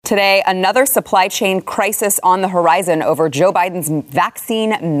Today, another supply chain crisis on the horizon over Joe Biden's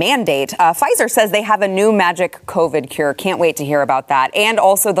vaccine mandate. Pfizer says they have a new magic COVID cure. Can't wait to hear about that. And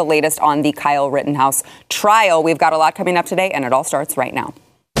also the latest on the Kyle Rittenhouse trial. We've got a lot coming up today, and it all starts right now.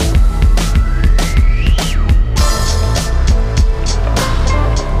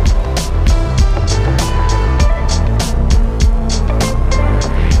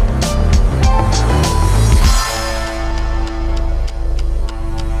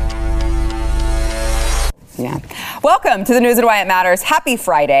 Yeah. Welcome to the news and why it matters. Happy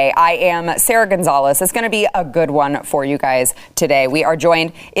Friday. I am Sarah Gonzalez. It's going to be a good one for you guys today. We are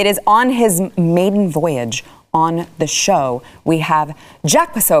joined. It is on his maiden voyage on the show. We have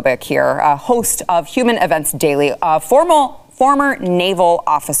Jack Posobiec here, host of Human Events Daily, former naval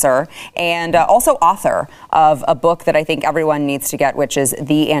officer and also author of a book that I think everyone needs to get, which is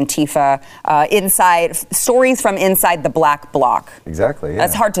The Antifa Inside Stories from Inside the Black Bloc. Exactly. Yeah.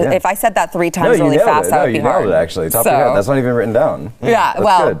 That's hard to. Yeah. If I said that three times really fast, that would be hard. You nailed it, actually. Top of your head. That's not even written down. Yeah. That's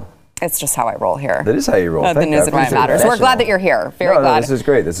well. Good. It's just how I roll here. That is how you roll. The news and why it matters. We're glad that you're here. Very glad. This is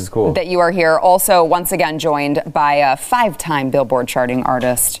great. This is cool. That you are here. Also, once again, joined by a 5-time Billboard charting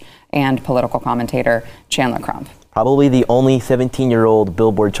artist and political commentator, Chandler Crump. Probably the only 17-year-old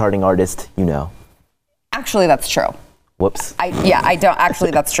Billboard charting artist you know. Actually, that's true. Whoops. I don't.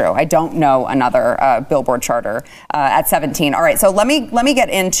 Actually, that's true. I don't know another Billboard charter at 17. All right, so let me get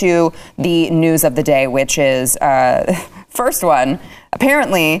into the news of the day, which is first one.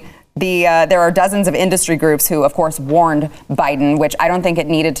 Apparently, there are dozens of industry groups who, of course, warned Biden, which I don't think it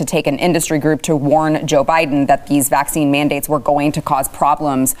needed to take an industry group to warn Joe Biden that these vaccine mandates were going to cause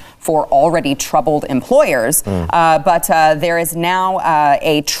problems for already troubled employers. But there is now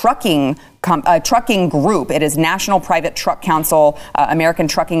a trucking group. It is National Private Truck Council, American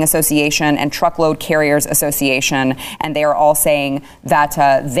Trucking Association, and Truckload Carriers Association. And they are all saying that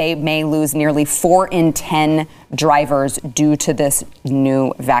they may lose nearly 4 in 10 drivers due to this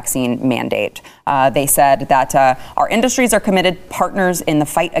new vaccine mandate. They said that our industries are committed partners in the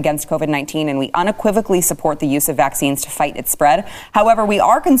fight against COVID-19, and we unequivocally support the use of vaccines to fight its spread. However, we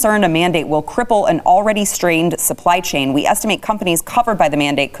are concerned a mandate will cripple an already strained supply chain. We estimate companies covered by the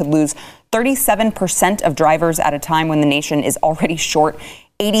mandate could lose 37% of drivers at a time when the nation is already short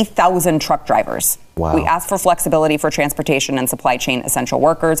 80,000 truck drivers. Wow. We ask for flexibility for transportation and supply chain essential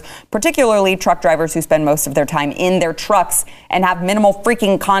workers, particularly truck drivers who spend most of their time in their trucks and have minimal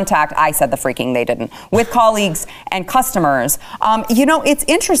freaking contact. I said the freaking, they didn't. With colleagues and customers. It's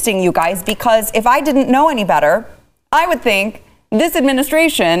interesting, you guys, because if I didn't know any better, I would think this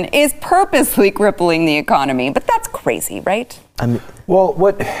administration is purposely crippling the economy. But that's crazy, right? Well,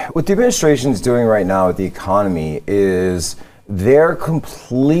 what the administration is doing right now with the economy is they're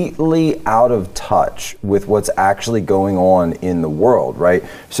completely out of touch with what's actually going on in the world, right?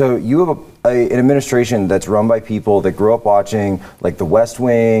 So you have an administration that's run by people that grew up watching like The West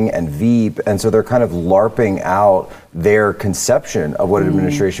Wing and Veep, and so they're kind of LARPing out their conception of what an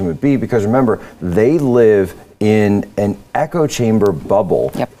administration would be, because remember, they live in an echo chamber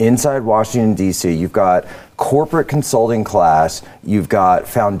bubble inside Washington, D.C. You've got corporate consulting class, you've got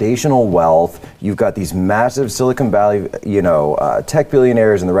foundational wealth, you've got these massive Silicon Valley, tech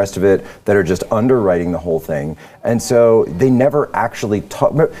billionaires and the rest of it that are just underwriting the whole thing. And so they never actually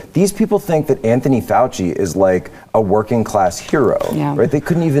talk. These people think that Anthony Fauci is like a working class hero, right? They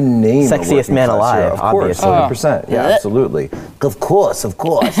couldn't even name sexiest man alive, hero. Of course, 100%. Yeah, absolutely. Of course.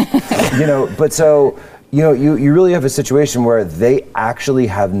 But so, you really have a situation where they actually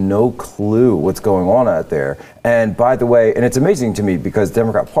have no clue what's going on out there. And by the way, and it's amazing to me because the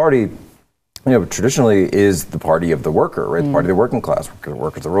Democrat Party, traditionally is the party of the worker, right? The party of the working class.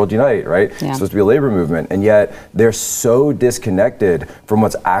 Workers of the world unite, right? Yeah. It's supposed to be a labor movement. And yet they're so disconnected from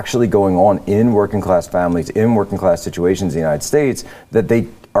what's actually going on in working class families, in working class situations in the United States, that they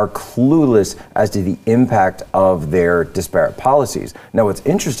are clueless as to the impact of their disparate policies. Now, what's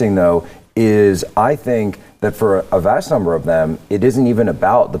interesting, though, is I think that for a vast number of them, it isn't even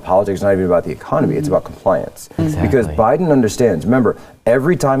about the politics, not even about the economy, it's about compliance. Exactly. Because Biden understands, remember,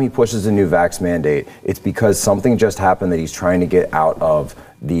 every time he pushes a new vax mandate, it's because something just happened that he's trying to get out of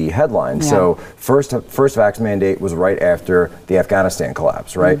the headlines. So first vax mandate was right after the Afghanistan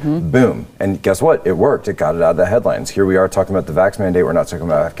collapse, right? Boom. And guess what? It worked. It got it out of the headlines. Here we are talking about the vax mandate. We're not talking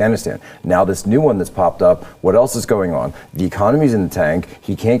about Afghanistan. Now this new one that's popped up, what else is going on? The economy's in the tank.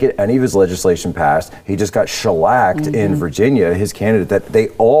 He can't get any of his legislation passed. He just got shellacked in Virginia. His candidate that they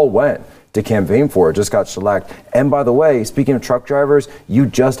all went to campaign for just got shellacked. And by the way, speaking of truck drivers, you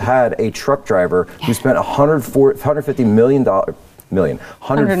just had a truck driver who spent $150 million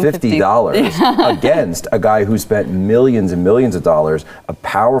 $150 against a guy who spent millions and millions of dollars.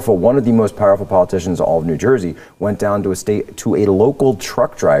 One of the most powerful politicians in all of New Jersey went down to a local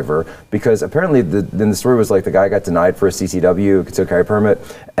truck driver because apparently then the story was like the guy got denied for a CCW, concealed carry permit,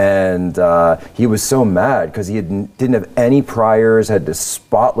 and he was so mad because he didn't have any priors, had this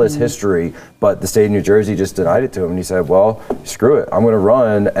spotless history, but the state of New Jersey just denied it to him, and he said, well, screw it, I'm going to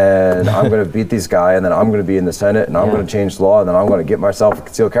run and I'm going to beat this guy, and then I'm going to be in the Senate, and I'm going to change the law, and then I'm going to get myself a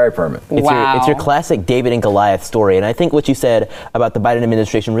concealed carry permit. It's your classic David and Goliath story, and I think what you said about the Biden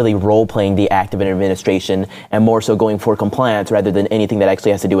administration really role-playing the act of an administration and more so going for compliance rather than anything that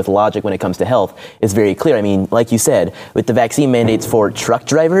actually has to do with logic when it comes to health is very clear. I mean, like you said, with the vaccine mandates for truck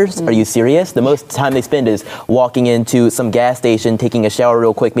drivers, are you serious? The most time they spend is walking into some gas station, taking a shower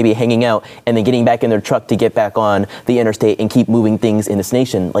real quick, maybe hanging out, and then getting back in their truck to get back on the interstate and keep moving things in this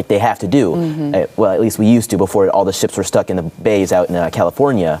nation like they have to do. Well, at least we used to before all the ships were stuck in the bays out in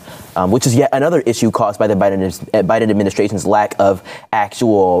California, which is yet another issue caused by the Biden administration's lack of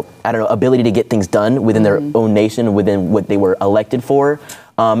actual, ability to get things done within their own nation, within what they were elected for.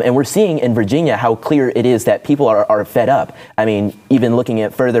 And we're seeing in Virginia how clear it is that people are fed up. I mean, even looking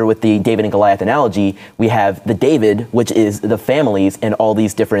at further with the David and Goliath analogy, we have the David, which is the families in all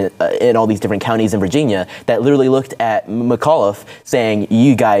these different counties in Virginia that literally looked at McAuliffe saying,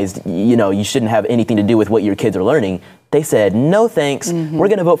 you guys, you shouldn't have anything to do with what your kids are learning. They said, no thanks, we're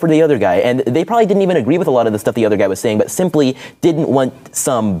going to vote for the other guy. And they probably didn't even agree with a lot of the stuff the other guy was saying, but simply didn't want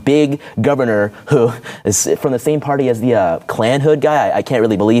some big governor who is from the same party as the Klan hood guy. I can't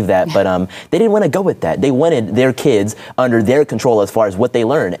really believe that, but they didn't want to go with that. They wanted their kids under their control as far as what they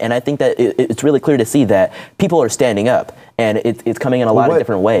learn. And I think that it's really clear to see that people are standing up, and it's coming in a lot of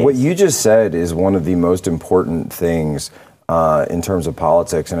different ways. What you just said is one of the most important things in terms of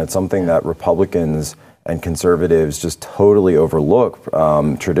politics, and it's something that Republicans and conservatives just totally overlook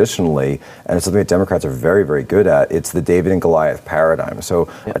traditionally, and it's something that Democrats are very, very good at. It's the David and Goliath paradigm. So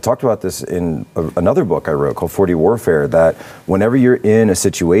I talked about this in another book I wrote called 40 Warfare, that whenever you're in a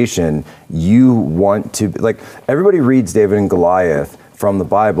situation, you want to, like, everybody reads David and Goliath from the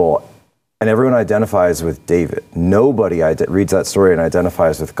Bible, and everyone identifies with David. Nobody reads that story and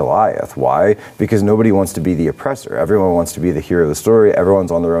identifies with Goliath. Why? Because nobody wants to be the oppressor. Everyone wants to be the hero of the story. Everyone's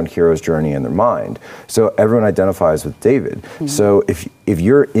on their own hero's journey in their mind. So everyone identifies with David. So if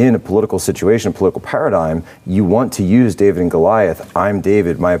you're in a political situation, a political paradigm, you want to use David and Goliath. I'm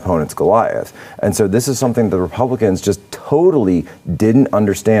David, my opponent's Goliath. And so this is something the Republicans just totally didn't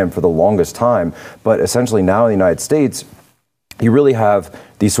understand for the longest time. But essentially now in the United States, you really have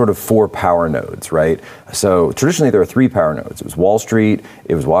these sort of four power nodes, right? So traditionally there are three power nodes. It was Wall Street,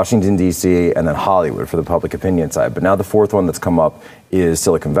 it was Washington, D.C., and then Hollywood for the public opinion side. But now the fourth one that's come up is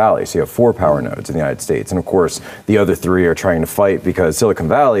Silicon Valley. So you have four power nodes in the United States. And of course, the other three are trying to fight because Silicon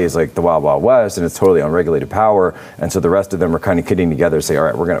Valley is like the Wild Wild West and it's totally unregulated power. And so the rest of them are kind of kidding together to say, all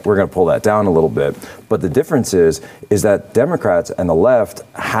right, we're gonna pull that down a little bit. But the difference is that Democrats and the left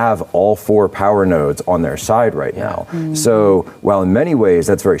have all four power nodes on their side right now. So while in many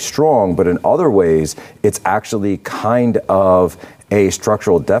ways that's very strong, but in other ways, it's actually kind of a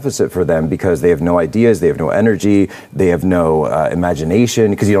structural deficit for them because they have no ideas, they have no energy, they have no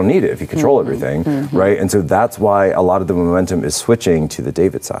imagination, because you don't need it if you control everything, right? And so that's why a lot of the momentum is switching to the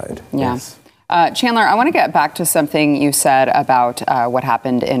David side. Yes. Chandler, I want to get back to something you said about what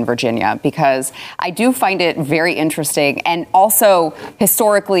happened in Virginia, because I do find it very interesting, and also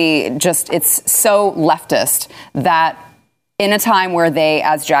historically it's so leftist that in a time where they,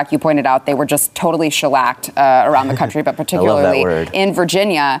 as Jack, you pointed out, they were just totally shellacked around the country, but particularly in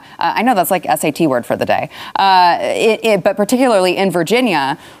Virginia. I know that's like SAT word for the day. But particularly in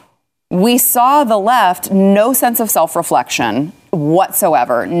Virginia, we saw the left, no sense of self-reflection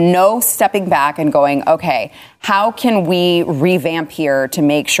whatsoever, no stepping back and going, okay, how can we revamp here to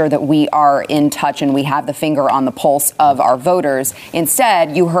make sure that we are in touch and we have the finger on the pulse of our voters?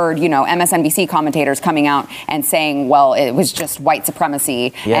 Instead, you heard, MSNBC commentators coming out and saying, well, it was just white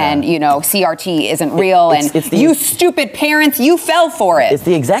supremacy and, CRT isn't real you stupid parents, you fell for it. It's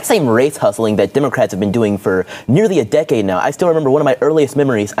the exact same race hustling that Democrats have been doing for nearly a decade now. I still remember one of my earliest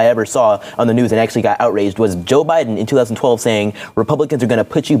memories I ever saw on the news and actually got outraged was Joe Biden in 2012 saying, Republicans are going to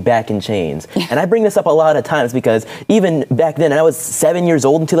put you back in chains. And I bring this up a lot of times because even back then, and I was 7 years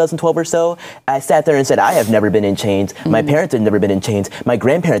old in 2012 or so, I sat there and said, I have never been in chains. My parents had never been in chains. My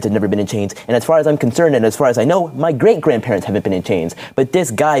grandparents had never been in chains. And as far as I'm concerned, and as far as I know, my great-grandparents haven't been in chains. But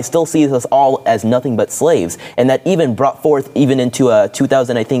this guy still sees us all as nothing but slaves. And that even brought forth even into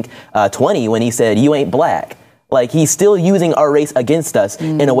 2020 when he said, you ain't black. Like, he's still using our race against us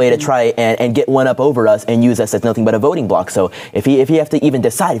in a way to try and get one up over us and use us as nothing but a voting block. So if you have to even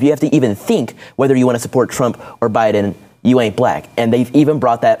decide, if you have to even think whether you want to support Trump or Biden, you ain't black. And they've even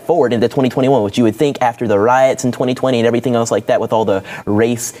brought that forward into 2021, which you would think after the riots in 2020 and everything else like that, with all the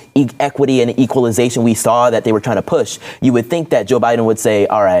race equity and equalization we saw that they were trying to push, you would think that Joe Biden would say,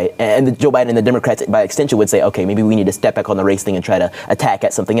 all right, and Joe Biden and the Democrats by extension would say, okay, maybe we need to step back on the race thing and try to attack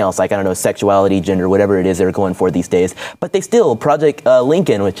at something else, like, I don't know, sexuality, gender, whatever it is they're going for these days. But they still, Project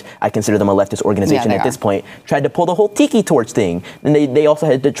Lincoln, which I consider them a leftist organization at this point, tried to pull the whole tiki torch thing. And they also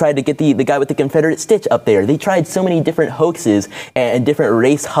had to try to get the guy with the Confederate stitch up there. They tried so many different hoaxes and different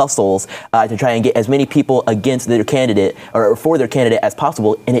race hustles to try and get as many people against their candidate or for their candidate as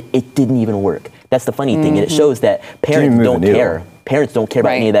possible, and it didn't even work. That's the funny thing, and it shows that parents don't care. Parents don't care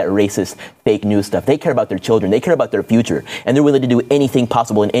about any of that racist fake news stuff. They care about their children. They care about their future, and they're willing to do anything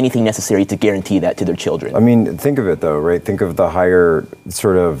possible and anything necessary to guarantee that to their children. I mean, think of it though, right? Think of the higher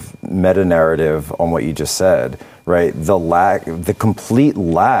sort of meta narrative on what you just said, right? The complete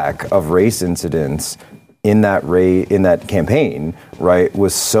lack of race incidents in that campaign, right,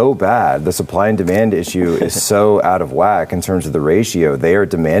 was so bad. The supply and demand issue is so out of whack in terms of the ratio. They are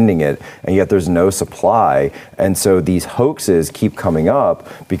demanding it, and yet there's no supply. And so these hoaxes keep coming up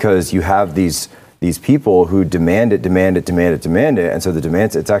because you have these people who demand it. And so the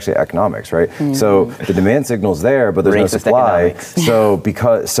demand, it's actually economics, right? So the demand signal's there, but there's no supply.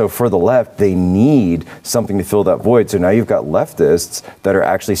 So for the left, they need something to fill that void. So now you've got leftists that are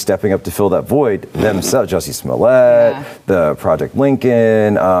actually stepping up to fill that void themselves. Jussie Smollett, the Project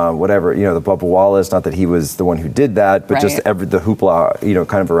Lincoln, whatever, the Bubba Wallace, not that he was the one who did that, but just the hoopla,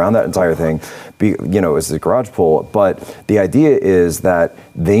 kind of around that entire thing, is a garage pull. But the idea is that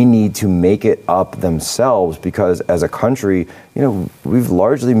they need to make it up themselves, because as a country, we've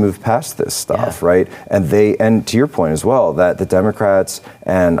largely moved past this stuff, right? And to your point as well, that the Democrats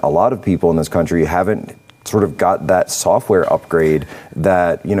and a lot of people in this country haven't sort of got that software upgrade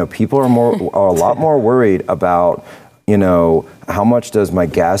that, people are a lot more worried about, how much does my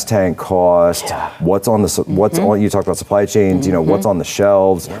gas tank cost? What's on you talk about supply chains, what's on the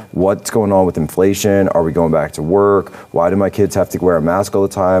shelves? What's going on with inflation? Are we going back to work? Why do my kids have to wear a mask all the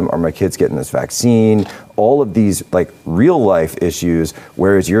time? Are my kids getting this vaccine? All of these real life issues,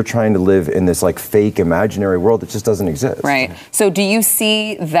 whereas you're trying to live in this fake imaginary world that just doesn't exist. Right. So do you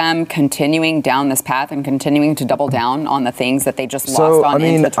see them continuing down this path and continuing to double down on the things that they just lost on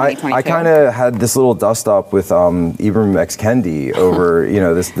into 2022? I kind of had this little dust up with Ibram X. Kendi over,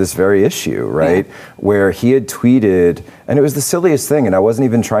 this very issue, right? Where he had tweeted, and it was the silliest thing, and I wasn't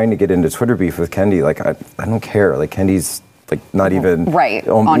even trying to get into Twitter beef with Kendi. I don't care. Kendi's not even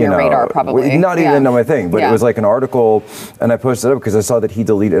on your radar, probably not even on my thing, but it was an article, and I posted it up because I saw that he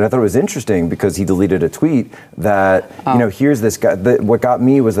deleted, and I thought it was interesting because he deleted a tweet that here's this guy. What got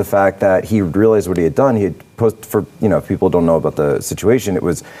me was the fact that he realized what he had done. He had posted for if people don't know about the situation,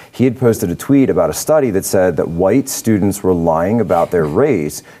 he had posted a tweet about a study that said that white students were lying about their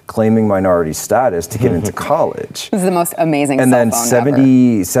race, claiming minority status to get into college. This is the most amazing. And then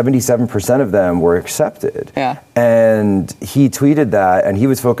 77% of them were accepted. And he tweeted that, and he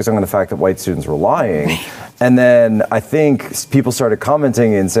was focusing on the fact that white students were lying. And then I think people started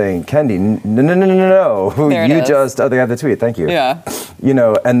commenting and saying, Kendi, no. They have the tweet. Thank you.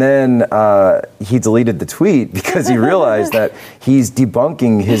 And then he deleted the tweet because he realized that he's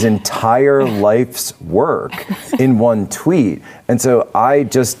debunking his entire life's work in one tweet. And so I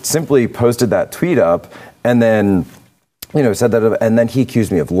just simply posted that tweet up and then said that, and then he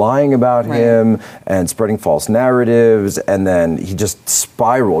accused me of lying about him and spreading false narratives, and then he just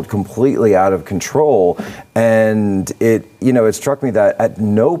spiraled completely out of control. And it struck me that at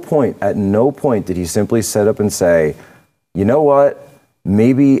no point did he simply sit up and say, you know what,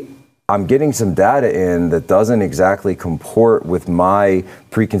 maybe I'm getting some data in that doesn't exactly comport with my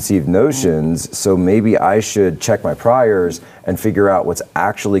preconceived notions, so maybe I should check my priors and figure out what's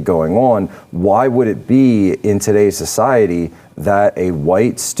actually going on. Why would it be in today's society that a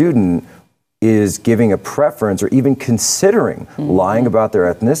white student is giving a preference or even considering lying about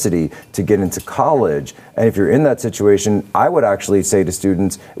their ethnicity to get into college? And if you're in that situation, I would actually say to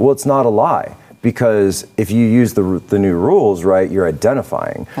students, well, it's not a lie. Because if you use the new rules, right, you're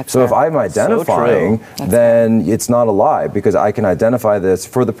identifying. So if I'm identifying, then it's not a lie, because I can identify this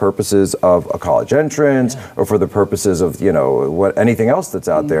for the purposes of a college entrance or for the purposes of, anything else that's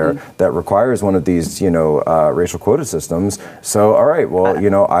out there that requires one of these, racial quota systems. So, all right, well,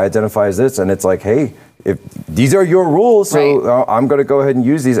 I identify as this, and it's like, hey, if these are your rules, so Right. I'm going to go ahead and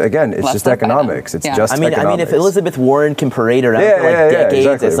use these. Again, it's Let's just not fight them. economics. It's Yeah. just I mean, economics. if Elizabeth Warren can parade around Yeah, for like yeah, yeah, decades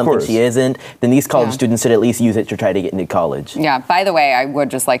exactly, as of something course. she isn't, then these college Yeah. students should at least use it to try to get into college. Yeah, by the way, I would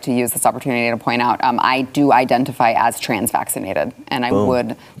just like to use this opportunity to point out I do identify as trans vaccinated, and I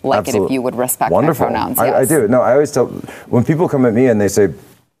would like it if you would respect Wonderful. my pronouns. I Yes. do. No, I always tell, when people come at me and they say,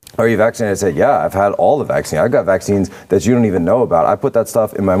 are you vaccinated? I say, yeah, I've had all the vaccines. I've got vaccines that you don't even know about. I put that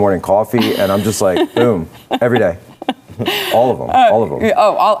stuff in my morning coffee, and I'm just like, boom, every day. All of them. All of them.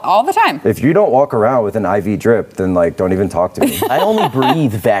 Oh, all the time. If you don't walk around with an IV drip, then like, don't even talk to me. I only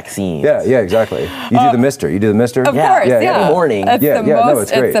breathe vaccines. Yeah, exactly. You do the mister. You do the mister? Of course, yeah. Every morning. It's Yeah, the yeah, most, no,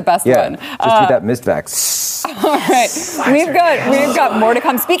 it's great. It's the best yeah. one. Just do that mist vax. All right, we've got more to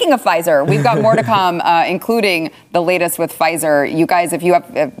come. Speaking of Pfizer, we've got more to come, including the latest with Pfizer. You guys, if you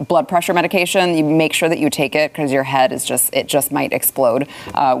have blood pressure medication, you make sure that you take it because your head is just might explode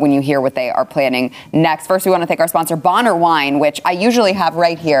when you hear what they are planning next. First, we want to thank our sponsor, Bonner Wine, which I usually have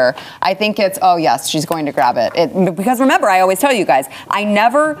right here. I think it's, oh yes, she's going to grab it. Because remember, I always tell you guys, I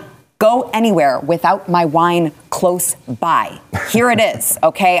never go anywhere without my wine close by. Here it is,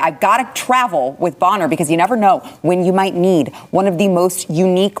 okay? I've got to travel with Bonner because you never know when you might need one of the most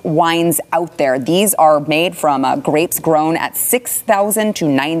unique wines out there. These are made from grapes grown at 6,000 to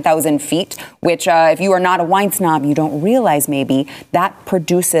 9,000 feet, which if you are not a wine snob, you don't realize maybe that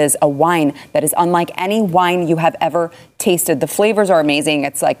produces a wine that is unlike any wine you have ever tasted. The flavors are amazing.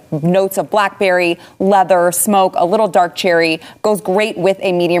 It's like notes of blackberry, leather, smoke, a little dark cherry. Goes great with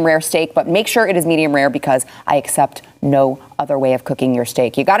a medium rare steak, but make sure it is medium rare because I accept no other way of cooking your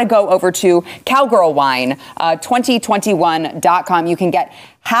steak. You got to go over to cowgirlwine2021.com. You can get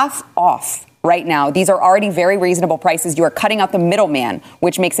half off right now. These are already very reasonable prices. You are cutting out the middleman,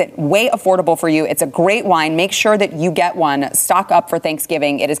 which makes it way affordable for you. It's a great wine. Make sure that you get one. Stock up for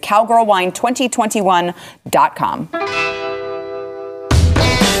Thanksgiving. It is cowgirlwine2021.com.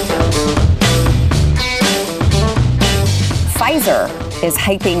 Pfizer is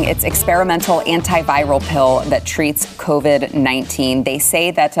hyping its experimental antiviral pill that treats COVID-19. They say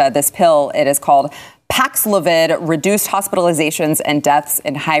that this pill, it is called Paxlovid, reduced hospitalizations and deaths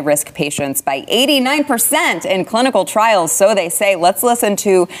in high-risk patients by 89% in clinical trials. So they say. Let's listen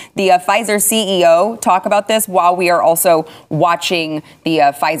to the Pfizer CEO talk about this while we are also watching the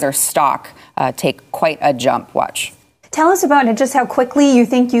Pfizer stock take quite a jump. Watch. Tell us about it, just how quickly you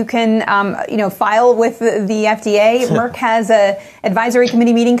think you can, file with the FDA. Merck has a advisory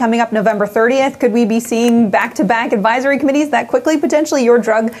committee meeting coming up November 30th. Could we be seeing back-to-back advisory committees that quickly? Potentially your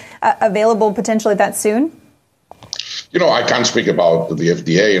drug available potentially that soon? I can't speak about the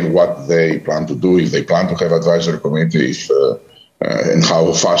FDA and what they plan to do, if they plan to have advisory committees and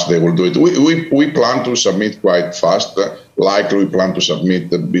how fast they will do it. We plan to submit quite fast. Likely we plan to submit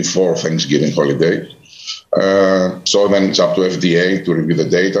before Thanksgiving holiday. So then it's up to FDA to review the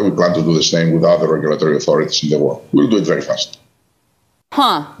data. We plan to do the same with other regulatory authorities in the world. We'll do it very fast.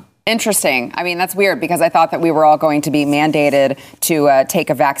 Interesting. I mean, that's weird because I thought that we were all going to be mandated to take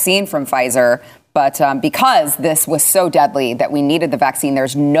a vaccine from Pfizer. But because this was so deadly that we needed the vaccine,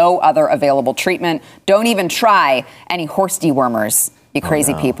 there's no other available treatment. Don't even try any horse dewormers. You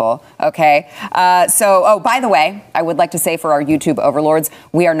crazy people. Okay. By the way, I would like to say for our YouTube overlords,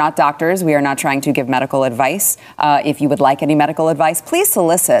 we are not doctors. We are not trying to give medical advice. If you would like any medical advice, please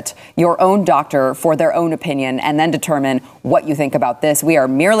solicit your own doctor for their own opinion and then determine what you think about this. We are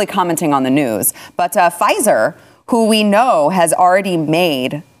merely commenting on the news. But Pfizer, who we know has already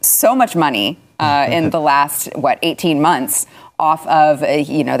made so much money in the last, 18 months, off of,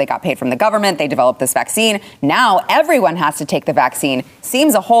 they got paid from the government. They developed this vaccine. Now everyone has to take the vaccine.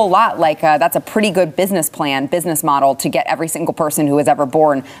 Seems a whole lot like that's a pretty good business model to get every single person who is ever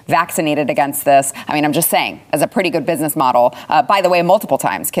born vaccinated against this. I mean, I'm just saying, as a pretty good business model. By the way, multiple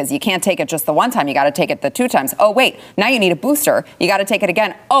times, because you can't take it just the one time. You got to take it the 2 times. Oh, wait, now you need a booster. You got to take it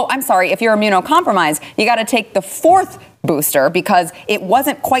again. Oh, I'm sorry. If you're immunocompromised, you got to take the 4th booster because it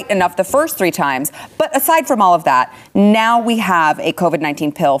wasn't quite enough the first 3 times. But aside from all of that, now we have a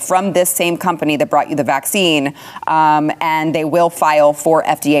COVID-19 pill from this same company that brought you the vaccine, and they will file for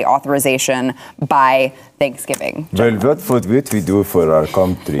FDA authorization by Thanksgiving. Well, what we do for our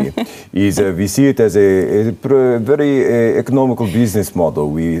country is we see it as a very economical business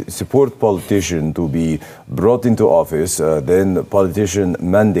model. We support politicians to be brought into office, then politicians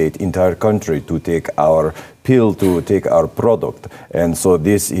mandate entire country to take our pill to take our product. And so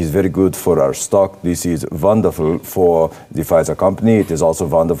this is very good for our stock. This is wonderful for the Pfizer company. It is also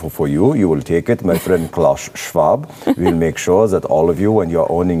wonderful for you. You will take it. My friend Klaus Schwab will make sure that all of you, when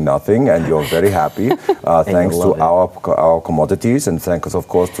you're owning nothing and you're very happy, thanks to our commodities, and thanks, of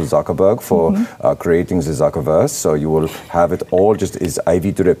course, to Zuckerberg for creating the Zuckerverse. So you will have it all just as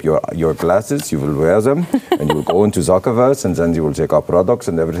IV drip your glasses. You will wear them, and you will go into Zuckerverse, and then you will take our products,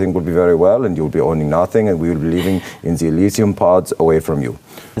 and everything will be very well, and you will be owning nothing, and we will be living in the Elysium pods away from you.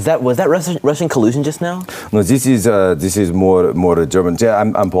 Was that Russian collusion just now? No, this is more German. Yeah,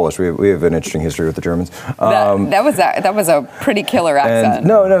 I'm Polish. We have an interesting history with the Germans. That was a pretty killer accent.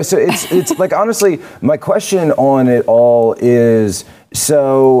 No. So it's like, honestly, my question on it all is,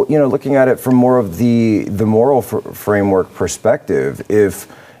 so, looking at it from more of the moral framework perspective, if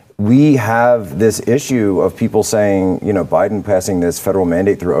we have this issue of people saying, Biden passing this federal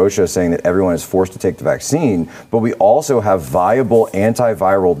mandate through OSHA saying that everyone is forced to take the vaccine, but we also have viable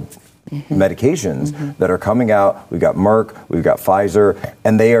antiviral medications that are coming out. We've got Merck, we've got Pfizer,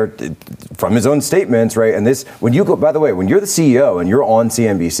 and they are, from his own statements, right? And this, when you go, by the way, when you're the CEO and you're on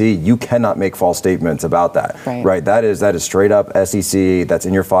CNBC, you cannot make false statements about that, right? That is straight up SEC. That's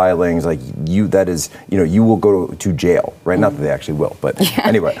in your filings. Like you will go to jail, right? Not that they actually will, but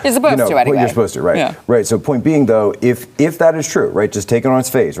anyway, you're supposed to anyway. You're supposed to, right? Yeah. Right. So point being, though, if that is true, right? Just take it on its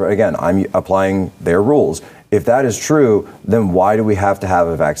face, right? Again, I'm applying their rules. If that is true, then why do we have to have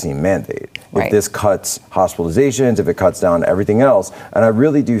a vaccine mandate? Right. If this cuts hospitalizations, if it cuts down everything else, and I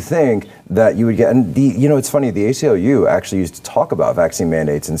really do think that you would get, and it's funny, the ACLU actually used to talk about vaccine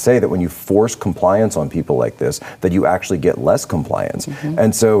mandates and say that when you force compliance on people like this, that you actually get less compliance.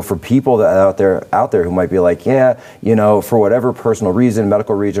 And so for people that out there who might be like, for whatever personal reason,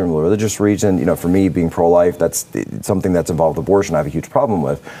 medical reason, religious reason, for me being pro-life, that's something that's involved abortion I have a huge problem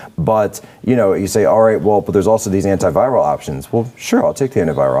with. But, you say, all right, well, but there's also these antiviral options. Well, sure, I'll take the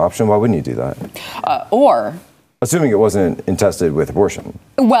antiviral option. Why wouldn't you do that? Or assuming it wasn't intested with abortion.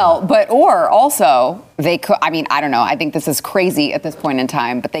 Well, or also they could, I don't know. I think this is crazy at this point in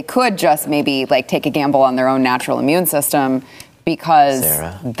time, but they could just maybe take a gamble on their own natural immune system, because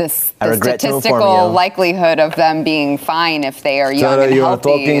the statistical likelihood of them being fine if they are young and you healthy.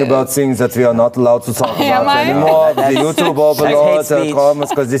 Are talking about things that we are not allowed to talk about anymore. The YouTube overlords,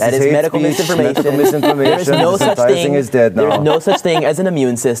 because this is medical misinformation. There is no such thing. Is dead now. There is no such thing as an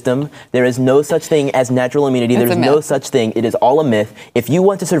immune system. There is no such thing as natural immunity. There is no such thing. It is all a myth. If you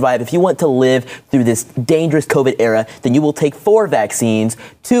want to survive, if you want to live through this dangerous COVID era, then you will take 4 vaccines,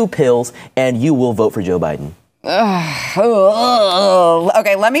 2 pills, and you will vote for Joe Biden. Okay,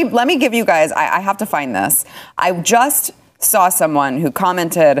 let me give you guys, I have to find this. I just saw someone who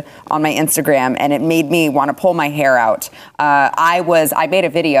commented on my Instagram, and it made me want to pull my hair out. I made a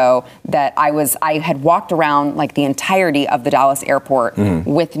video that I had walked around the entirety of the Dallas airport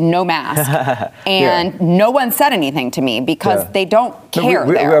with no mask, and no one said anything to me because they don't care.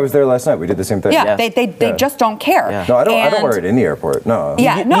 I was there last night. We did the same thing. Yeah. They just don't care. Yeah. No, I don't wear it in the airport. No.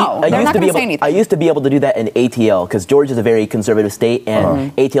 Yeah, no. They're not going to say anything. I used to be able to do that in ATL because Georgia is a very conservative state,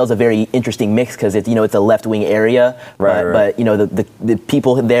 and ATL is a very interesting mix because it's a left-wing area. Right. But the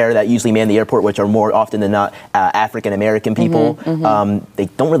people there that usually man the airport, which are more often than not African American people, they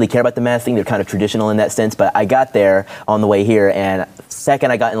don't really care about the mask thing. They're kind of traditional in that sense. But I got there on the way here, and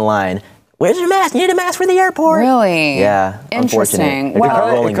second I got in line, where's your mask? You need a mask for the airport. Really? Yeah. Interesting.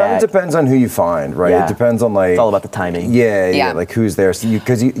 Well, it kind of depends on who you find, right? Yeah. It depends on it's all about the timing. Yeah. Who's there? So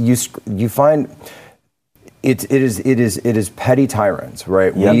because you find. It is petty tyrants,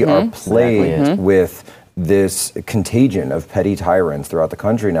 right? Yep. We are plagued with this contagion of petty tyrants throughout the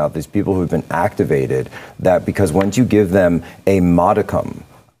country now. These people who've been activated, that because once you give them a modicum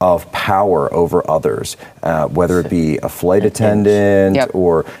of power over others, whether it be a flight attendant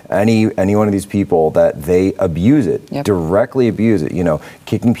or any one of these people, that they abuse it, directly abuse it.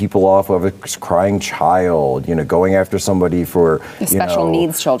 Kicking people off of a crying child. Going after somebody for special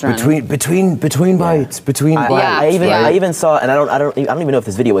needs children. Between bites. I even saw, and I don't even know if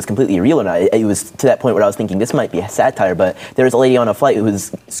this video was completely real or not. It was to that point where I was thinking this might be a satire, but there was a lady on a flight who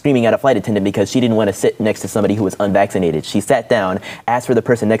was screaming at a flight attendant because she didn't want to sit next to somebody who was unvaccinated. She sat down, asked for the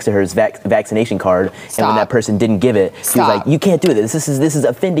person next to her vaccination card, and when that person didn't give it, she was like, "You can't do this. This is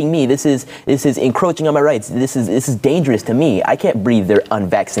offending me. This is encroaching on my rights. This is dangerous to me. I can't breathe their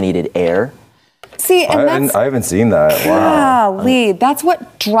unvaccinated air." See, and I haven't seen that. Wow. Golly, that's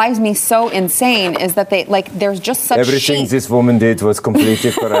what drives me so insane is that there's just such Everything sheep. this woman did was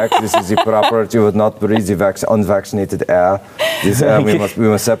completely correct. This is the proper. You would not breathe the unvaccinated air. We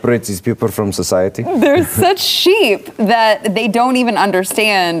must separate these people from society. There's such sheep that they don't even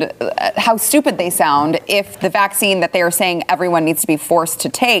understand how stupid they sound. If the vaccine that they are saying everyone needs to be forced to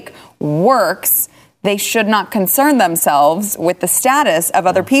take works, they should not concern themselves with the status of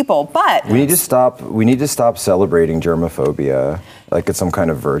other people. But we need to stop celebrating germophobia like it's some kind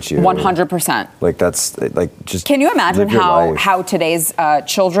of virtue. 100%. Like that's like just. Can you imagine how today's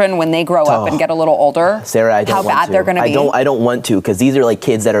children, when they grow up and get a little older, Sarah, I don't how want bad to. they're going to be? I don't want to, because these are like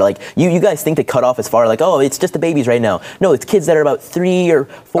kids that are like, you guys think the cutoff is far, like, oh, it's just the babies right now. No, it's kids that are about 3 or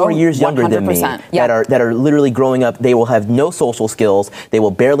 4 years younger than me, yeah. that are literally growing up. They will have no social skills. They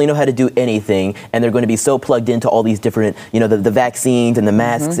will barely know how to do anything, and they're going to be so plugged into all these different, the vaccines and the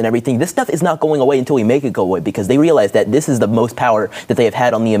masks and everything. This stuff is not going away until we make it go away, because they realize that this is the most power that they have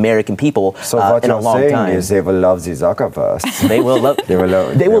had on the American people so what in a long saying time. Is they will love the Zuckerverse. They will love. They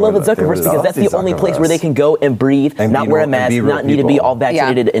will love the Zuckerverse, because that's the only place where they can go and breathe, and not wear a mask, not need to be all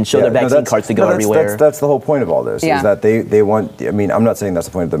vaccinated, and show their vaccine cards to go everywhere. That's the whole point of all this. Is that they want. I mean, I'm not saying that's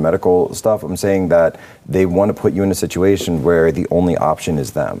the point of the medical stuff. I'm saying that they want to put you in a situation where the only option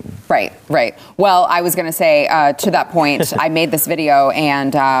is them. Right. Well, I was going to say to that point, I made this video,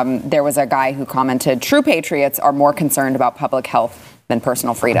 and there was a guy who commented, "True patriots are more concerned about public health than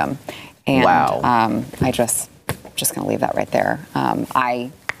personal freedom." And wow. I just going to leave that right there.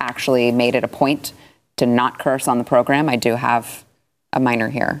 I actually made it a point to not curse on the program. I do have a minor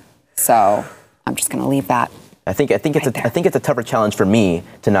here, so I'm just going to leave that. I think it's a tougher challenge for me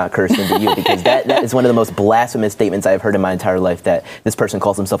to not curse than to you, because that is one of the most blasphemous statements I've heard in my entire life, that this person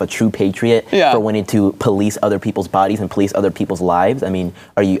calls himself a true patriot for wanting to police other people's bodies and police other people's lives. I mean,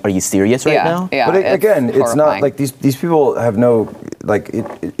 are you serious right now? Yeah. But it's not like these people have no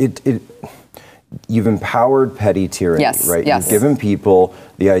you've empowered petty tyranny, right? Yes. You've given people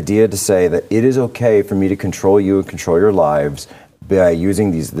the idea to say that it is okay for me to control you and control your lives by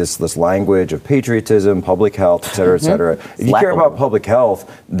using this language of patriotism, public health, et cetera, et cetera. If you care about public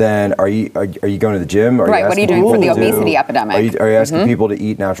health, then are you going to the gym? What are you doing for the obesity epidemic? Are you asking people to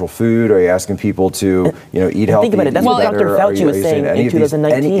eat natural food? Are you asking people to eat healthy? Think about it. That's what Dr. Fauci was saying in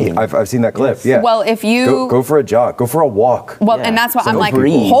 2019. I've seen that clip. Yes. Yeah. Well, if you go for a jog, go for a walk. Well, and that's what I'm like.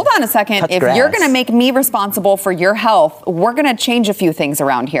 Hold on a second. Touch if grass. you're going to make me responsible for your health, we're going to change a few things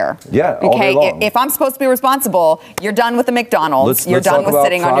around here. Yeah. All day long. If I'm supposed to be responsible, you're done with the McDonald's. You're done with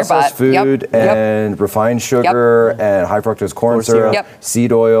sitting on your butt. Processed food and refined sugar and high fructose corn syrup,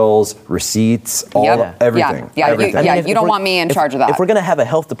 seed oils, receipts, everything. Yeah. You don't want me in charge of that. If we're going to have a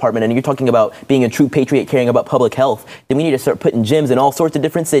health department and you're talking about being a true patriot, caring about public health, then we need to start putting gyms in all sorts of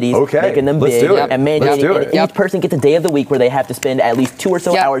different cities, making them big, and mandating each person gets a day of the week where they have to spend at least 2 or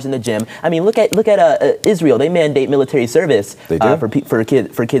so hours in the gym. I mean, look at Israel. They mandate military service for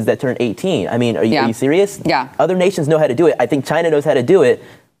kids that turn 18. I mean, are you serious? Yeah. Other nations know how to do it. I think China knows how to do it.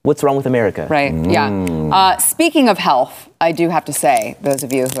 What's wrong with America? Right, yeah. Speaking of health, I do have to say, those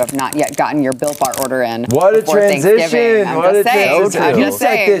of you who have not yet gotten your Built Bar order in what a before transition! Thanksgiving, You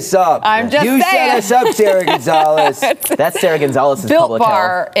set this up. You set us up, Sarah Gonzalez. That's Sarah Gonzalez's Built public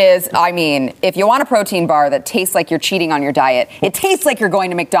Bar health. if you want a protein bar that tastes like you're cheating on your diet, it tastes like you're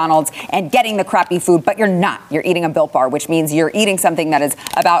going to McDonald's and getting the crappy food, but you're not. You're eating a Built Bar, which means you're eating something that is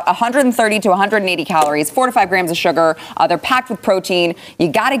about 130 to 180 calories, 4 to 5 grams of sugar. They're packed with protein. You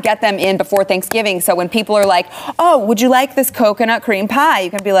got to get them in before Thanksgiving. So when people are like, "Oh, would you like this coconut cream pie?" You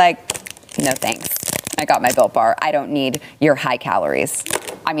can be like, "No, thanks. I got my Built Bar. I don't need your high calories."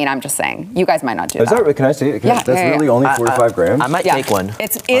 I mean, I'm just saying. You guys might not do that. Can I say it? That's really only 45 grams? I might take one,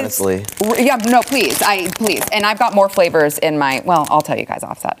 honestly. Yeah, no, please. And I've got more flavors in my, well, I'll tell you guys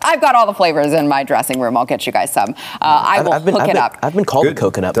offset. I've got all the flavors in my dressing room. I'll get you guys some. I will hook it up. I've been called a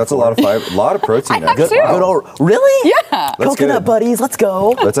coconut That's before. a lot of fiber, a lot of protein. I have too. Really? Yeah. Coconut buddies, let's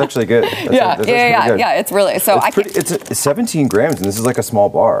go. That's actually good. Yeah, it's really, so it's 17 grams, and this is like a small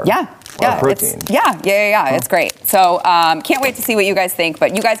bar. Yeah. Protein. It's great. So can't wait to see what you guys think.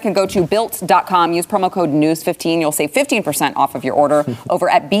 But you guys can go to built.com, use promo code news15. You'll save 15% off of your order over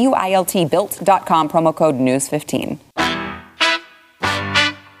at built.com, promo code news15.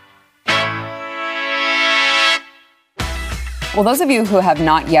 Well, those of you who have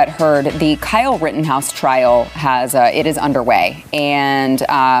not yet heard, the Kyle Rittenhouse trial it is underway. And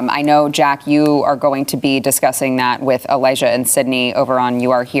I know, Jack, you are going to be discussing that with Elijah and Sydney over on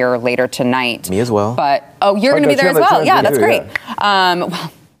You Are Here later tonight. Me as well. But, you're going to be there as well. Yeah, that's great.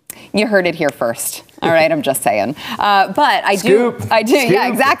 Well, you heard it here first. All right, I'm just saying. But I Scoop. do. Scoop. Yeah,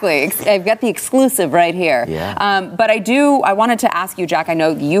 exactly. I've got the exclusive right here. Yeah. But I wanted to ask you, Jack, I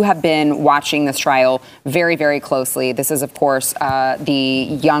know you have been watching this trial very, very closely. This is, of course,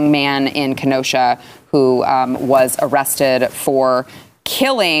 the young man in Kenosha who was arrested for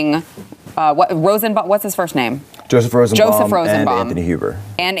killing Rosenbaum. What's his first name? Joseph Rosenbaum. And And Anthony Huber.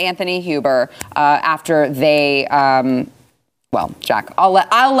 Anthony Huber, after they. Well, Jack,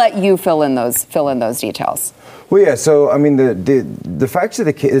 I'll let you fill in those details. Well, yeah. So, I mean, the facts of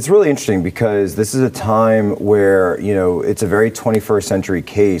the case, it's really interesting because this is a time where, it's a very 21st century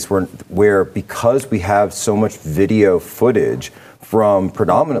case where because we have so much video footage from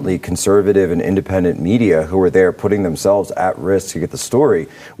predominantly conservative and independent media who are there putting themselves at risk to get the story,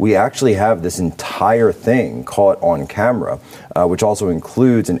 we actually have this entire thing caught on camera, which also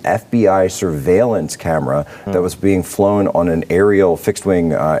includes an FBI surveillance camera that was being flown on an aerial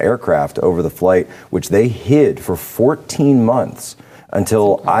fixed-wing aircraft over the flight, which they hid for 14 months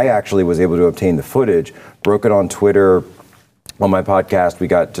until I actually was able to obtain the footage, broke it on Twitter. On my podcast, we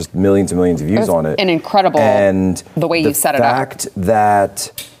got just millions and millions of views on it. An incredible, and the way you set it up. The fact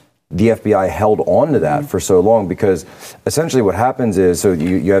that the FBI held on to that for so long, because essentially what happens is, so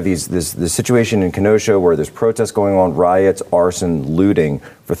you have this situation in Kenosha where there's protests going on, riots, arson, looting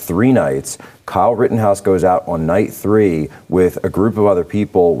for 3 nights. Kyle Rittenhouse goes out on night 3 with a group of other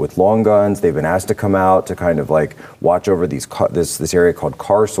people with long guns. They've been asked to come out to kind of like watch over this area called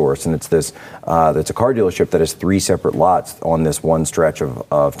Car Source, and it's a car dealership that has 3 separate lots on this one stretch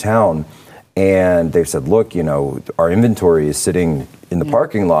of town. And they've said, look, our inventory is sitting in the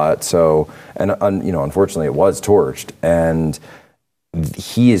parking lot. So, and unfortunately it was torched. And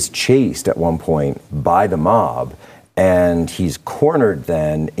he is chased at one point by the mob. And he's cornered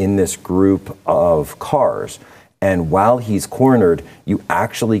then in this group of cars. And while he's cornered, you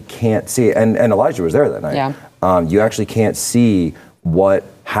actually can't see, and Elijah was there that night. Yeah. You actually can't see what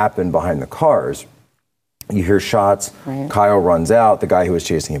happened behind the cars. You hear shots. Right. Kyle runs out. The guy who was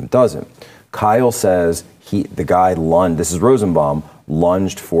chasing him doesn't. Kyle says the guy lunged, this is Rosenbaum,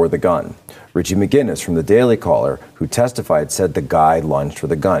 lunged for the gun. Richie McGinnis from the Daily Caller, who testified, said the guy lunged for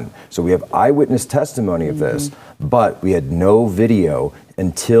the gun. So we have eyewitness testimony of this, but we had no video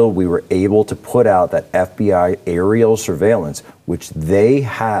until we were able to put out that FBI aerial surveillance, which they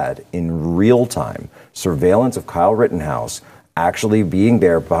had in real time, surveillance of Kyle Rittenhouse actually being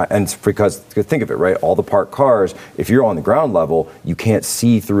there, and because think of it, right? All the parked cars, if you're on the ground level, you can't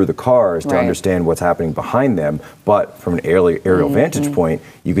see through the cars to understand what's happening behind them. But from an aerial vantage point,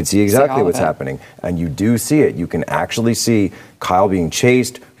 you can see exactly what's happening. And you do see it. You can actually see Kyle being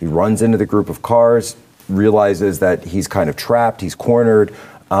chased. He runs into the group of cars, realizes that he's kind of trapped, he's cornered.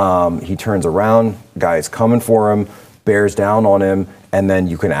 He turns around, guy's coming for him, bears down on him, and then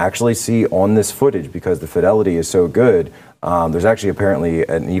you can actually see on this footage, because the fidelity is so good, there's actually apparently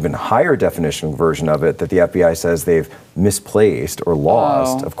an even higher definition version of it that the FBI says they've misplaced or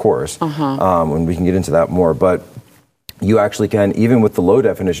lost, of course, and we can get into that more. But you actually can, even with the low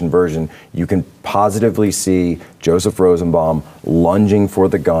definition version, you can positively see Joseph Rosenbaum lunging for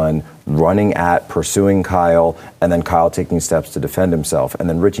the gun, running at, pursuing Kyle, and then Kyle taking steps to defend himself. And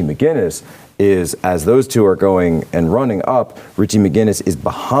then Richie McGinnis is, as those two are going and running up, Richie McGinnis is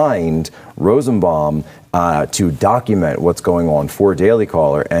behind Rosenbaum to document what's going on for Daily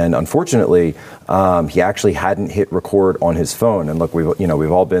Caller. And unfortunately, he actually hadn't hit record on his phone. And look,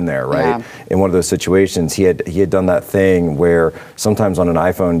 we've all been there, right? Yeah. In one of those situations, he had done that thing where sometimes on an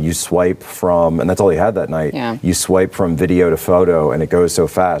iPhone you swipe from, and that's all he had that night. Yeah. You swipe from video to photo, and it goes so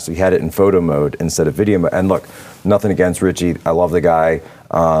fast. He had it in photo mode instead of video mode. And look, nothing against Richie. I love the guy.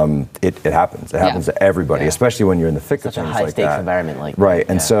 It happens. It happens to everybody, especially when you're in the thick of things like that. Such a high-stakes environment like that. Right.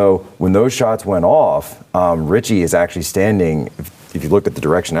 And so when those shots went off, Richie is actually standing, if you look at the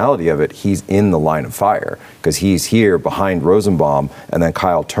directionality of it, he's in the line of fire because he's here behind Rosenbaum, and then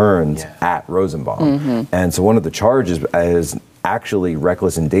Kyle turns at Rosenbaum. And so one of the charges is actually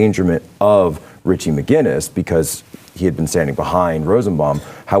reckless endangerment of Richie McGinnis because he had been standing behind Rosenbaum.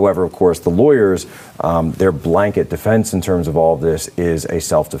 However, of course, the lawyers, their blanket defense in terms of all of this is a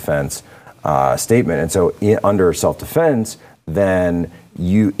self-defense statement. And so under self-defense, then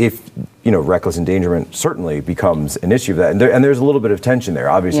reckless endangerment certainly becomes an issue of that. And there's a little bit of tension there,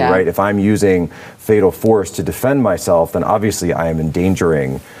 obviously, right? If I'm using fatal force to defend myself, then obviously I am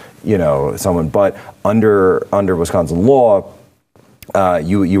endangering, someone. But under Wisconsin law,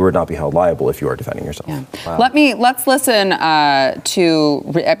 you would not be held liable if you are defending yourself. Yeah. Wow. Let's listen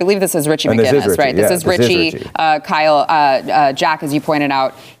to, I believe this is Richie McGinnis, right? This is Richie. Kyle, Jack, as you pointed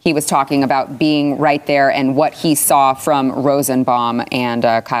out, he was talking about being right there and what he saw from Rosenbaum and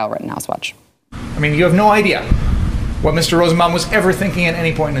Kyle Rittenhouse. Watch. mean, you have no idea what Mr. Rosenbaum was ever thinking at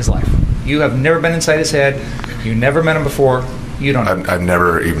any point in his life. You have never been inside his head. You never met him before. You don't know. I've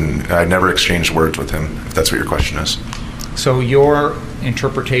never exchanged words with him, if that's what your question is. So your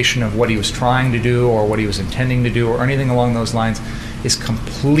interpretation of what he was trying to do or what he was intending to do or anything along those lines is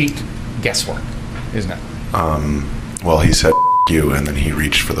complete guesswork, isn't it? Well, he said you, and then he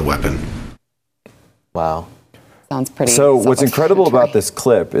reached for the weapon. Wow. Sounds pretty. So what's incredible about this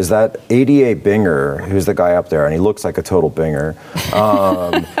clip is that ADA Binger, who's the guy up there, and he looks like a total Binger,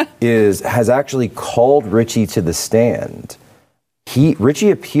 has actually called Richie to the stand.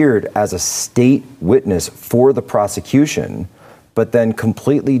 Richie appeared as a state witness for the prosecution, but then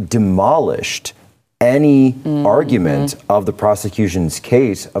completely demolished any argument of the prosecution's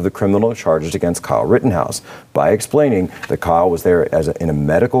case of the criminal charges against Kyle Rittenhouse by explaining that Kyle was there in a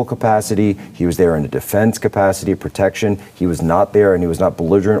medical capacity, he was there in a defense capacity, protection. He was not there, and he was not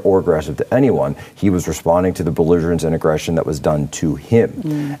belligerent or aggressive to anyone. He was responding to the belligerence and aggression that was done to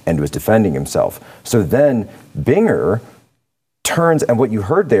him and was defending himself. So then Binger turns, and what you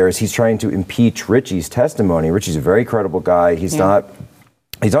heard there is he's trying to impeach Richie's testimony. Richie's a very credible guy. He's not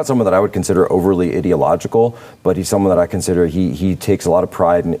someone that I would consider overly ideological, but he's someone that I consider he takes a lot of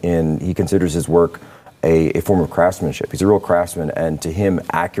pride in he considers his work a form of craftsmanship. He's a real craftsman, and to him,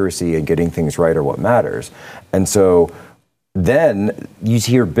 accuracy and getting things right are what matters. And so then you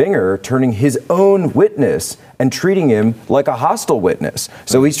hear Binger turning his own witness and treating him like a hostile witness.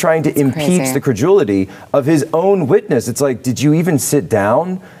 So he's trying to impeach the credulity of his own witness. It's like, did you even sit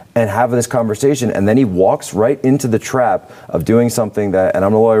down and have this conversation? And then he walks right into the trap of doing something that, and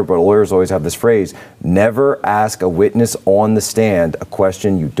I'm a lawyer, but lawyers always have this phrase, never ask a witness on the stand a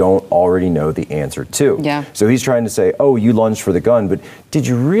question you don't already know the answer to. Yeah. So he's trying to say, oh, you lunged for the gun, but did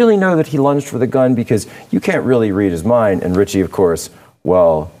you really know that he lunged for the gun? Because you can't really read his mind. And Richie, of course,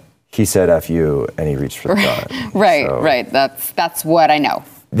 well, he said F you, and he reached for the gun. Right. That's what I know.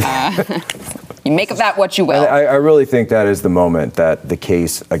 You make of that what you will. I really think that is the moment that the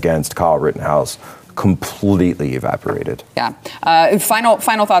case against Kyle Rittenhouse completely evaporated. Yeah. Final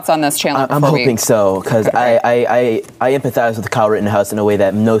thoughts on this, Chandler? I'm hoping so, because I empathize with Kyle Rittenhouse in a way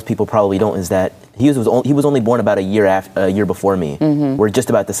that most people probably don't. Is that he was only born about a year before me. We're just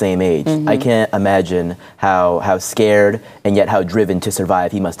about the same age. I can't imagine how scared and yet how driven to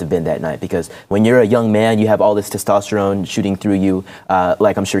survive he must have been that night. Because when you're a young man, you have all this testosterone shooting through you,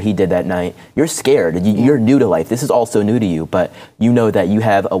 like I'm sure he did that night. You're scared. You're new to life. This is also new to you, but you know that you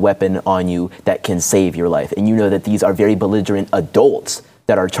have a weapon on you that can save your life, and you know that these are very belligerent adults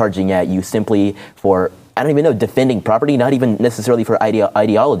that are charging at you simply for, I don't even know, defending property, not even necessarily for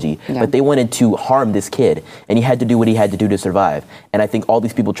ideology, but they wanted to harm this kid, and he had to do what he had to do to survive. And I think all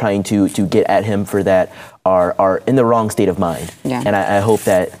these people trying to get at him for that are in the wrong state of mind. Yeah. And I hope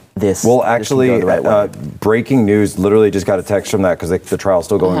that this. Well, actually, this can go the right way. Breaking news, literally just got a text from that because the trial's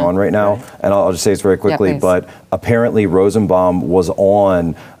still going on right now. And I'll just say this very quickly, but apparently Rosenbaum was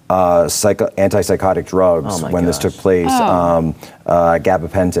on antipsychotic drugs when this took place,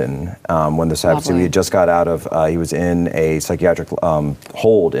 gabapentin, when this happened. So he had just got out of, he was in a psychiatric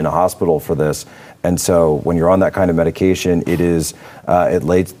hold in a hospital for this. And so when you're on that kind of medication, it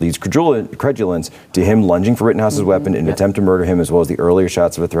leads credulence to him lunging for Rittenhouse's weapon in an attempt to murder him, as well as the earlier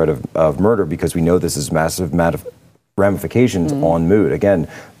shots of a threat of murder, because we know this is massive ramifications on mood. Again,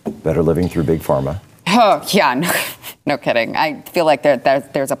 better living through big pharma. Oh, yeah, no kidding. I feel like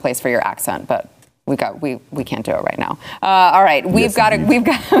there's a place for your accent, but we can't do it right now. All right, we've got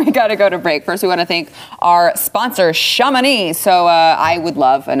to go to break. First, we want to thank our sponsor, Chamonix. So I would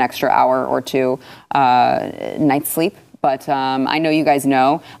love an extra hour or two night's sleep. But I know you guys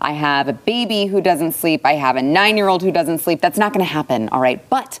know I have a baby who doesn't sleep. I have a 9-year-old who doesn't sleep. That's not going to happen, all right?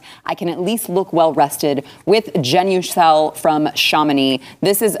 But I can at least look well rested with Genucell from Chamonix.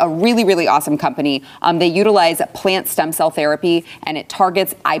 This is a really, really awesome company. They utilize plant stem cell therapy, and it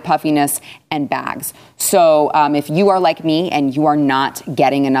targets eye puffiness and bags. So if you are like me and you are not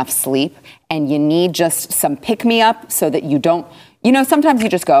getting enough sleep and you need just some pick-me-up so that you don't, you know, sometimes you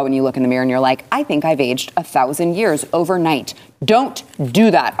just go and you look in the mirror and you're like, I think I've aged 1,000 years overnight. Don't do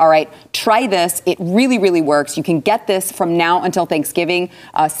that, all right? Try this. It really, really works. You can get this from now until Thanksgiving,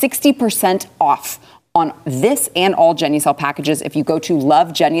 60% off on this and all Genucell packages if you go to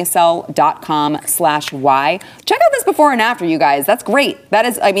lovegenucell.com/Y. Check out this before and after, you guys. That's great. That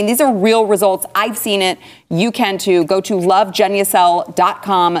is, I mean, these are real results. I've seen it. You can too. Go to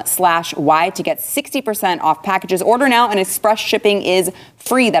lovegenucell.com/Y to get 60% off packages. Order now and express shipping is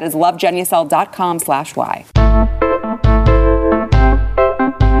free. That is lovegenucell.com/Y.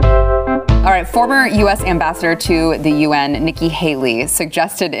 All right, right, former U.S. ambassador to the UN, Nikki Haley,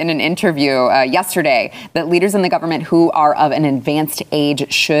 suggested in an interview yesterday that leaders in the government who are of an advanced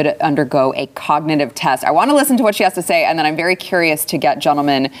age should undergo a cognitive test. I want to listen to what she has to say, and then I'm very curious to get,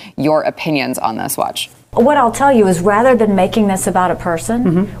 gentlemen, your opinions on this. Watch. What I'll tell you is, rather than making this about a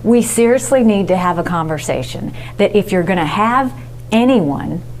person, we seriously need to have a conversation that if you're going to have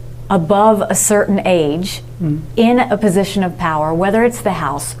anyone above a certain age in a position of power, whether it's the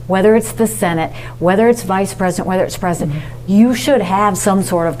House, whether it's the Senate, whether it's vice president, whether it's president, you should have some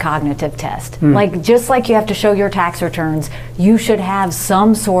sort of cognitive test. Like, just like you have to show your tax returns, you should have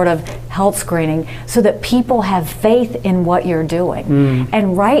some sort of health screening so that people have faith in what you're doing.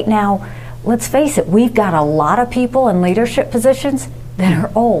 And right now, let's face it, we've got a lot of people in leadership positions that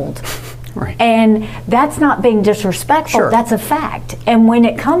are old. Right. And that's not being disrespectful, that's a fact. And when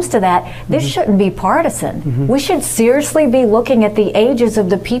it comes to that, this shouldn't be partisan. We should seriously be looking at the ages of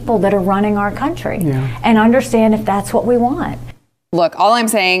the people that are running our country and understand if that's what we want. Look, all I'm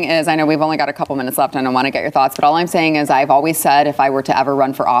saying is, I know we've only got a couple minutes left and I want to get your thoughts, but all I'm saying is I've always said if I were to ever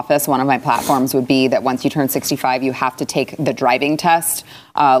run for office, one of my platforms would be that once you turn 65, you have to take the driving test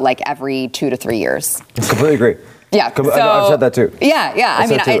like every 2 to 3 years. I completely agree. Yeah, so, I've said that too. Yeah. I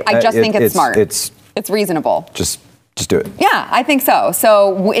mean, I just think it's smart. It's reasonable. Just do it. Yeah, I think so.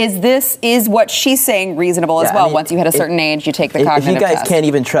 So is what she's saying reasonable as well? I mean, once you hit a certain age, you take the cognitive test. If you guys can't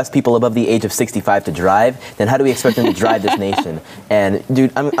even trust people above the age of 65 to drive, then how do we expect them to drive this nation? And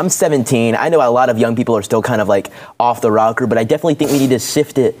dude, I'm 17. I know a lot of young people are still kind of like off the rocker, but I definitely think we need to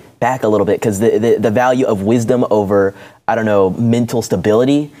shift it back a little bit, because the value of wisdom over, I don't know, mental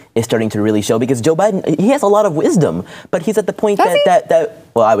stability is starting to really show, because Joe Biden, he has a lot of wisdom, but he's at the point that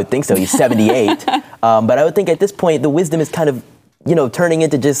well, I would think so. He's 78. But I would think at this point, the wisdom is kind of, turning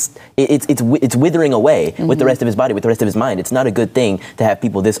into just, it's withering away with the rest of his body, with the rest of his mind. It's not a good thing to have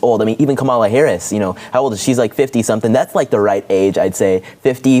people this old. I mean, even Kamala Harris, how old is she? She's like 50 something. That's like the right age, I'd say.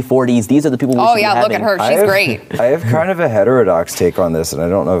 50, 40s. These are the people we should be having. Look at her. She's great. I have kind of a heterodox take on this, and I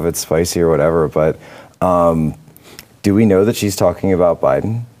don't know if it's spicy or whatever, but do we know that she's talking about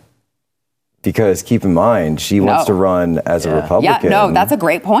Biden? Because keep in mind, she wants to run as a Republican. Yeah, no, that's a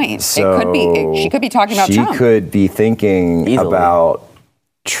great point. So she could be talking about Trump. She could be thinking about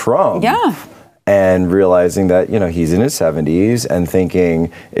Trump. Yeah. And realizing that, he's in his 70s and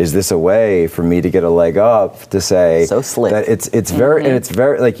thinking, is this a way for me to get a leg up to say so slick. That it's very, and it's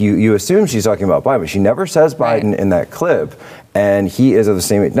very, like you assume she's talking about Biden, but she never says Biden in that clip. And he is of the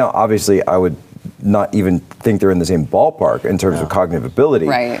same age. Now, obviously, I would not even think they're in the same ballpark in terms of cognitive ability.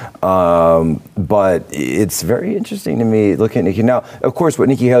 Right. But it's very interesting to me looking at Nikki. Now, of course, what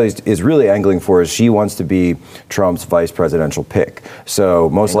Nikki Haley is really angling for is she wants to be Trump's vice presidential pick. So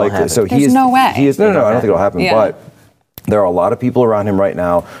most likely, There's no way. He is, no, I don't think it'll happen, but there are a lot of people around him right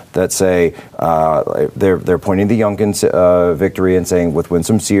now that say they're pointing to Youngkin's victory and saying with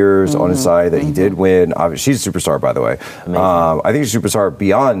Winsome Sears on his side that he did win. She's a superstar, by the way. I think she's a superstar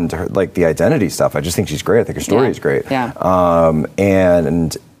beyond her, like the identity stuff. I just think she's great. I think her story is great. Yeah.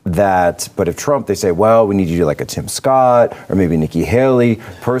 But if Trump, they say, well, we need you to do like a Tim Scott or maybe Nikki Haley.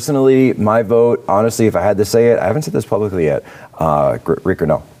 Personally, my vote, honestly, if I had to say it, I haven't said this publicly yet, Rick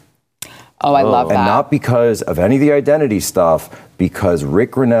Grinnell. Oh, I love that. And not because of any of the identity stuff, because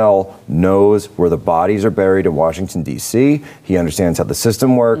Rick Grinnell knows where the bodies are buried in Washington, D.C. He understands how the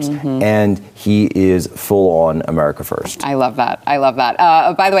system works, and he is full on America first. I love that.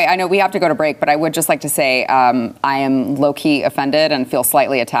 By the way, I know we have to go to break, but I would just like to say I am low-key offended and feel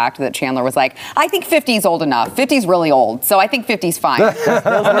slightly attacked that Chandler was like, I think 50 is old enough. 50 is really old, so I think 50 is fine. Just saying.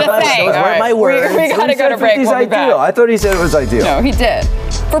 All right. My words. We got to go to break. We'll be back. I thought he said it was ideal. No, he did.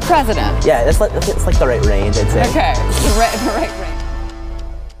 For president. Yeah, it's like the right range, I'd say. Okay, the right range.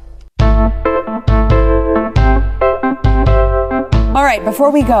 All right, before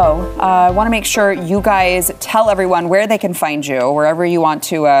we go, I want to make sure you guys tell everyone where they can find you, wherever you want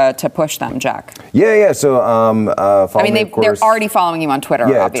to push them, Jack. Yeah. So follow me, of course. They're already following you on Twitter,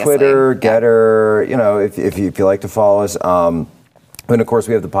 obviously. Twitter, Getter, if you like to follow us. And of course,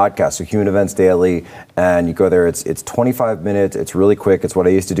 we have the podcast, so Human Events Daily, and you go there. It's 25 minutes. It's really quick. It's what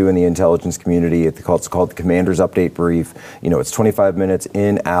I used to do in the intelligence community. It's called the Commander's Update Brief. It's 25 minutes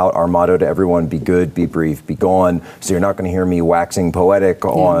in, out. Our motto to everyone: be good, be brief, be gone. So you're not going to hear me waxing poetic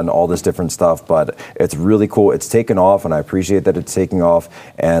on all this different stuff, but it's really cool. It's taken off, and I appreciate that it's taking off.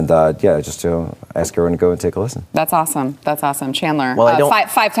 And just to ask everyone to go and take a listen. That's awesome. Chandler, well,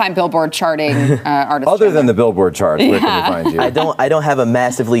 five-time Billboard charting artist. Other than the Billboard charts, where can we find you? I don't don't have a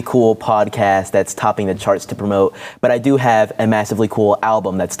massively cool podcast that's topping the charts to promote, but I do have a massively cool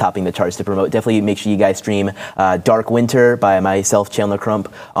album that's topping the charts to promote. Definitely make sure you guys stream Dark Winter by myself, Chandler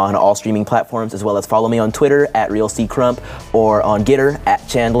Crump, on all streaming platforms, as well as follow me on Twitter @RealCCrump or on Gitter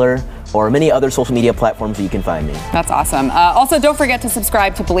 @Chandler, or many other social media platforms where you can find me. That's awesome. Also, don't forget to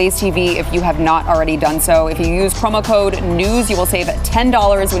subscribe to Blaze TV if you have not already done so. If you use promo code NEWS, you will save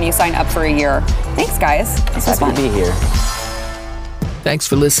 $10 when you sign up for a year. Thanks, guys. This was fun. Happy to be here. Thanks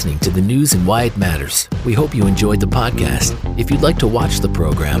for listening to the news and why it matters. We hope you enjoyed the podcast. If you'd like to watch the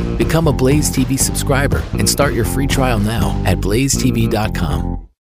program, become a Blaze TV subscriber and start your free trial now at blazetv.com.